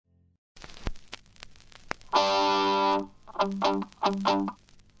Hi,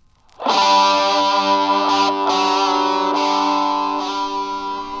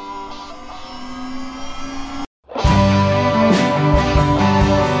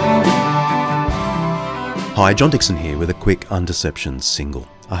 John Dickson here with a quick Undeception single.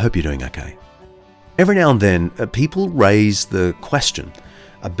 I hope you're doing okay. Every now and then, people raise the question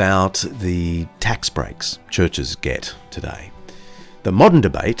about the tax breaks churches get today. The modern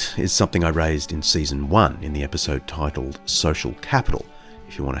debate is something I raised in Season 1 in the episode titled Social Capital,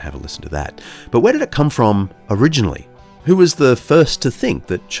 if you want to have a listen to that. But where did it come from originally? Who was the first to think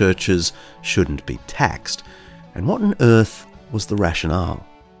that churches shouldn't be taxed? And what on earth was the rationale?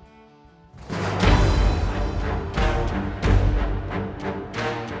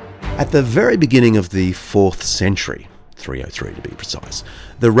 At the very beginning of the 4th century, 303 to be precise,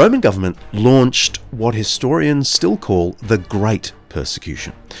 the Roman government launched what historians still call the Great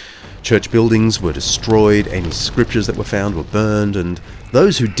Persecution. Church buildings were destroyed, any scriptures that were found were burned, and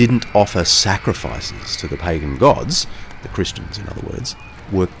those who didn't offer sacrifices to the pagan gods, the Christians in other words,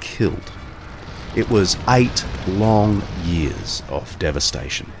 were killed. It was 8 long years of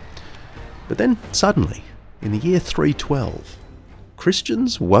devastation. But then suddenly, in the year 312,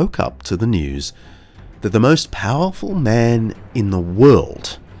 Christians woke up to the news that the most powerful man in the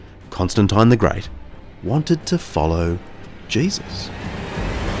world, Constantine the Great, wanted to follow Jesus.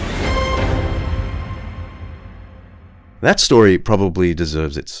 That story probably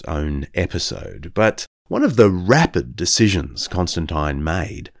deserves its own episode, but one of the rapid decisions Constantine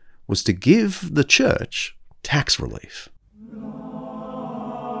made was to give the church tax relief.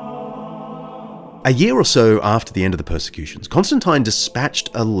 A year or so after the end of the persecutions, Constantine dispatched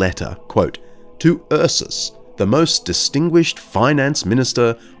a letter, quote, to Ursus, the most distinguished finance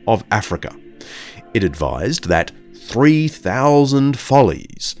minister of Africa. It advised that 3,000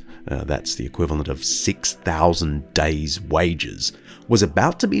 follies, that's the equivalent of 6,000 days' wages, was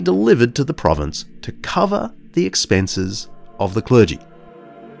about to be delivered to the province to cover the expenses of the clergy.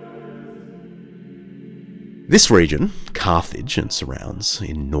 This region, Carthage and surrounds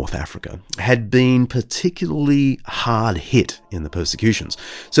in North Africa, had been particularly hard hit in the persecutions,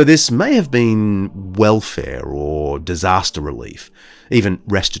 so this may have been welfare or disaster relief, even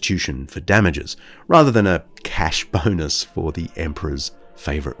restitution for damages, rather than a cash bonus for the emperor's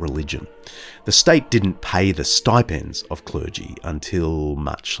favourite religion. The state didn't pay the stipends of clergy until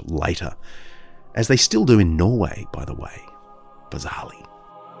much later, as they still do in Norway, by the way, bizarrely.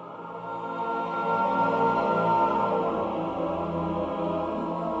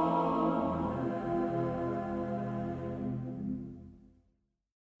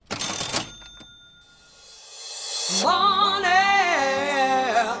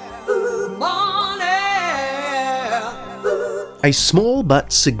 A small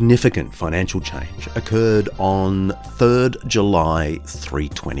but significant financial change occurred on 3rd July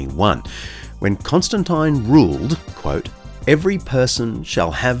 321, when Constantine ruled, quote, "Every person shall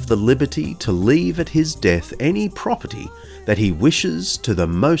have the liberty to leave at his death any property that he wishes to the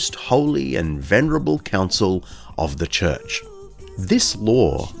most holy and venerable council of the church." This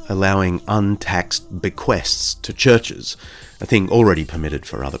law, allowing untaxed bequests to churches, a thing already permitted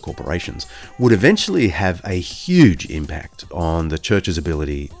for other corporations, would eventually have a huge impact on the church's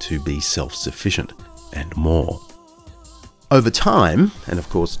ability to be self-sufficient and more. Over time, and of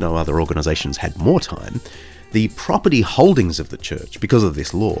course no other organisations had more time, the property holdings of the church, because of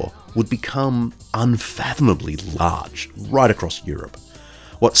this law, would become unfathomably large right across Europe.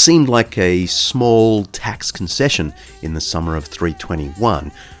 What seemed like a small tax concession in the summer of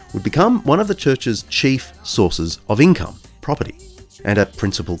 321 would become one of the church's chief sources of income, property, and a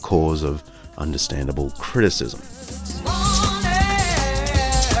principal cause of understandable criticism.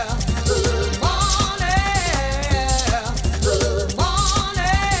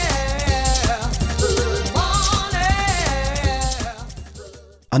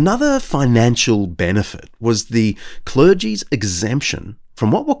 Another financial benefit was the clergy's exemption from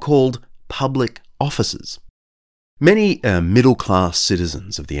what were called public offices. Many middle-class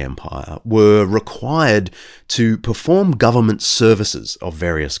citizens of the empire were required to perform government services of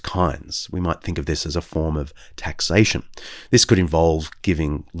various kinds. We might think of this as a form of taxation. This could involve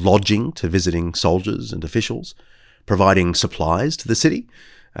giving lodging to visiting soldiers and officials, providing supplies to the city,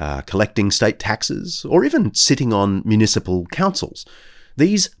 collecting state taxes, or even sitting on municipal councils.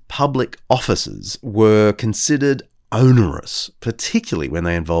 These public offices were considered onerous, particularly when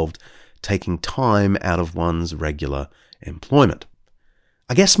they involved taking time out of one's regular employment.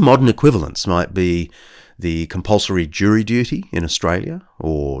 I guess modern equivalents might be the compulsory jury duty in Australia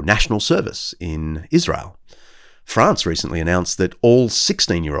or national service in Israel. France recently announced that all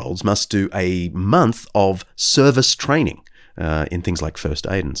 16-year-olds must do a month of service training, in things like first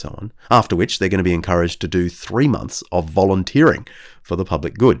aid and so on, after which they're going to be encouraged to do 3 months of volunteering for the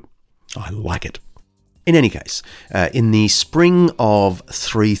public good. I like it. In any case, in the spring of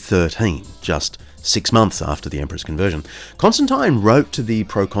 313, just 6 months after the emperor's conversion, Constantine wrote to the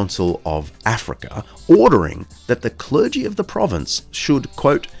proconsul of Africa ordering that the clergy of the province should,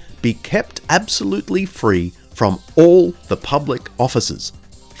 quote, be kept absolutely free from all the public offices,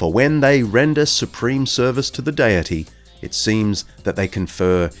 for when they render supreme service to the deity, it seems that they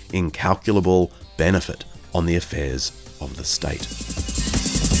confer incalculable benefit on the affairs of the state.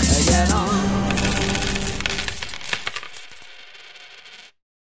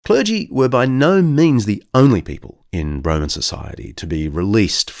 Clergy were by no means the only people in Roman society to be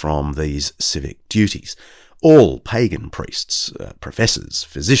released from these civic duties. All pagan priests, professors,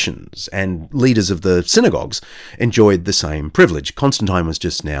 physicians, and leaders of the synagogues enjoyed the same privilege. Constantine was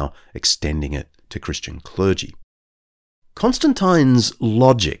just now extending it to Christian clergy. Constantine's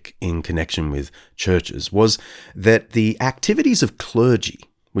logic in connection with churches was that the activities of clergy,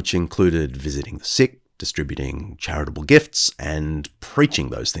 which included visiting the sick, distributing charitable gifts, and preaching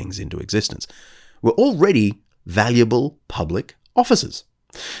those things into existence, were already valuable public offices.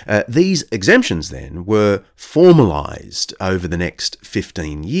 These exemptions then were formalised over the next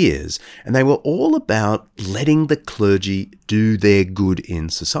 15 years, and they were all about letting the clergy do their good in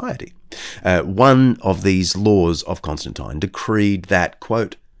society. One of these laws of Constantine decreed that,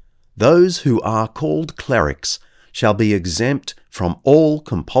 quote, those who are called clerics shall be exempt from all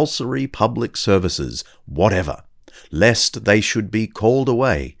compulsory public services whatever, lest they should be called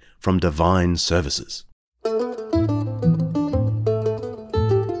away from divine services.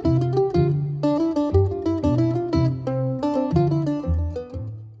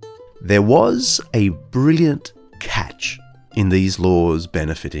 There was a brilliant catch in these laws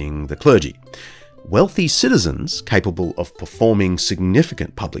benefiting the clergy. Wealthy citizens capable of performing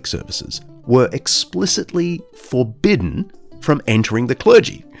significant public services were explicitly forbidden from entering the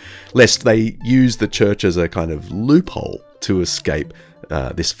clergy, lest they use the church as a kind of loophole to escape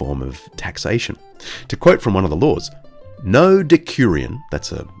this form of taxation. To quote from one of the laws, no decurion,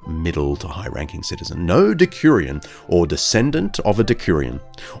 that's a middle to high-ranking citizen, no decurion or descendant of a decurion,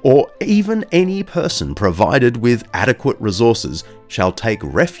 or even any person provided with adequate resources shall take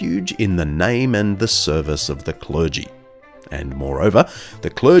refuge in the name and the service of the clergy. And moreover, the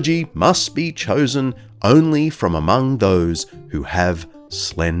clergy must be chosen only from among those who have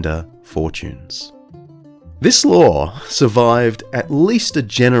slender fortunes. This law survived at least a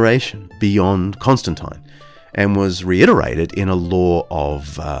generation beyond Constantine, and was reiterated in a law of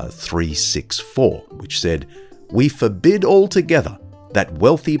 364, which said, we forbid altogether that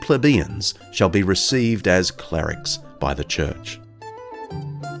wealthy plebeians shall be received as clerics by the church.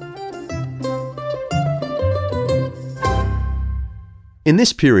 In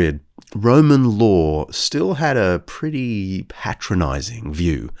this period, Roman law still had a pretty patronising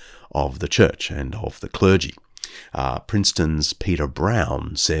view of the church and of the clergy. Princeton's Peter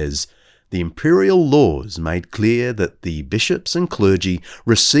Brown says, the imperial laws made clear that the bishops and clergy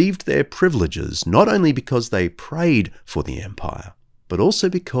received their privileges not only because they prayed for the empire, but also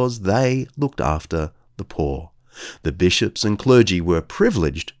because they looked after the poor. The bishops and clergy were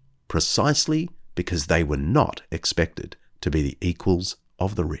privileged precisely because they were not expected to be the equals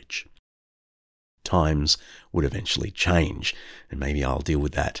of the rich. Times would eventually change, and maybe I'll deal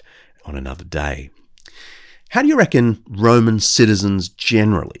with that on another day. How do you reckon Roman citizens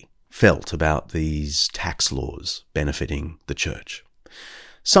generally felt about these tax laws benefiting the church?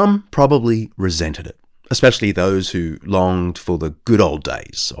 Some probably resented it, especially those who longed for the good old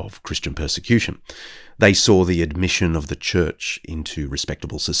days of Christian persecution. They saw the admission of the church into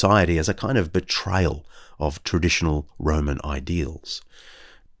respectable society as a kind of betrayal of traditional Roman ideals.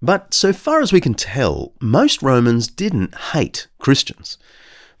 But so far as we can tell, most Romans didn't hate Christians.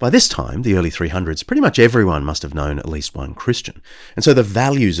 By this time, the early 300s, pretty much everyone must have known at least one Christian. And so the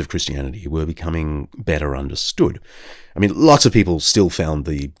values of Christianity were becoming better understood. I mean, lots of people still found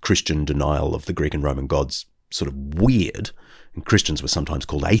the Christian denial of the Greek and Roman gods sort of weird, and Christians were sometimes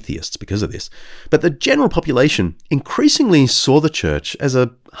called atheists because of this. But the general population increasingly saw the church as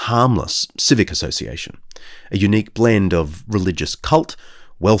a harmless civic association, a unique blend of religious cult,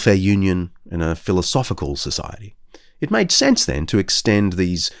 welfare union, and a philosophical society. It made sense then to extend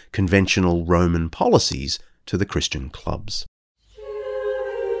these conventional Roman policies to the Christian clubs.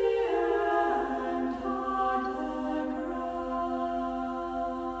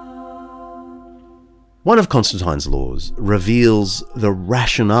 One of Constantine's laws reveals the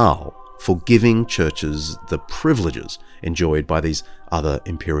rationale for giving churches the privileges enjoyed by these other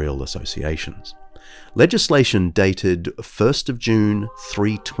imperial associations. Legislation dated 1st of June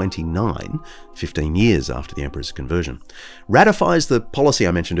 329, 15 years after the emperor's conversion, ratifies the policy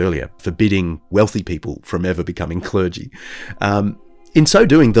I mentioned earlier, forbidding wealthy people from ever becoming clergy. In so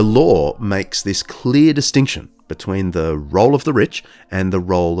doing, the law makes this clear distinction between the role of the rich and the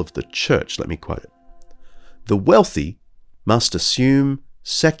role of the church. Let me quote it. The wealthy must assume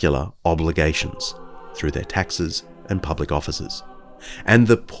secular obligations through their taxes and public offices, and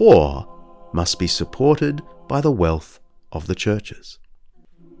the poor must be supported by the wealth of the churches.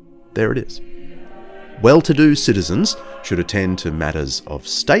 There it is. Well-to-do citizens should attend to matters of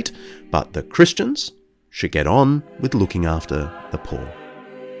state, but the Christians should get on with looking after the poor.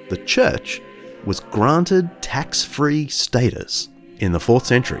 The church was granted tax-free status in the 4th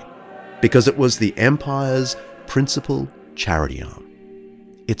century because it was the empire's principal charity arm.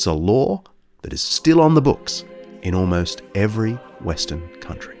 It's a law that is still on the books in almost every Western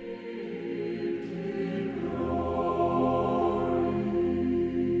country.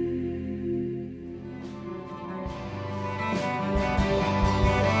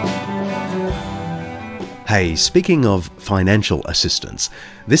 Hey, speaking of financial assistance,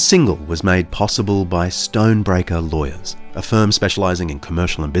 this single was made possible by Stonebreaker Lawyers, a firm specialising in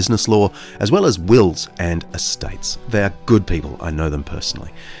commercial and business law, as well as wills and estates. They are good people, I know them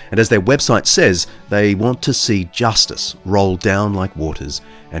personally. And as their website says, they want to see justice roll down like waters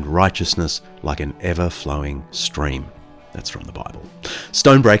and righteousness like an ever-flowing stream. That's from the Bible.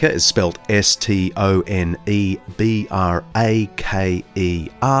 Stonebreaker is spelt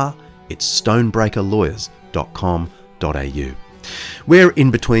Stonebraker. It's stonebreakerlawyers.com.au. We're in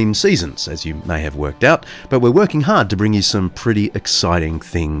between seasons, as you may have worked out, but we're working hard to bring you some pretty exciting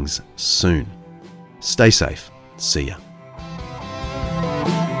things soon. Stay safe. See ya.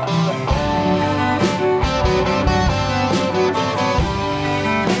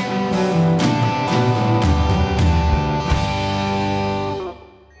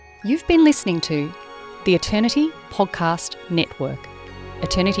 You've been listening to the Eternity Podcast Network.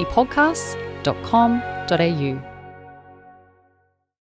 eternitypodcasts.com.au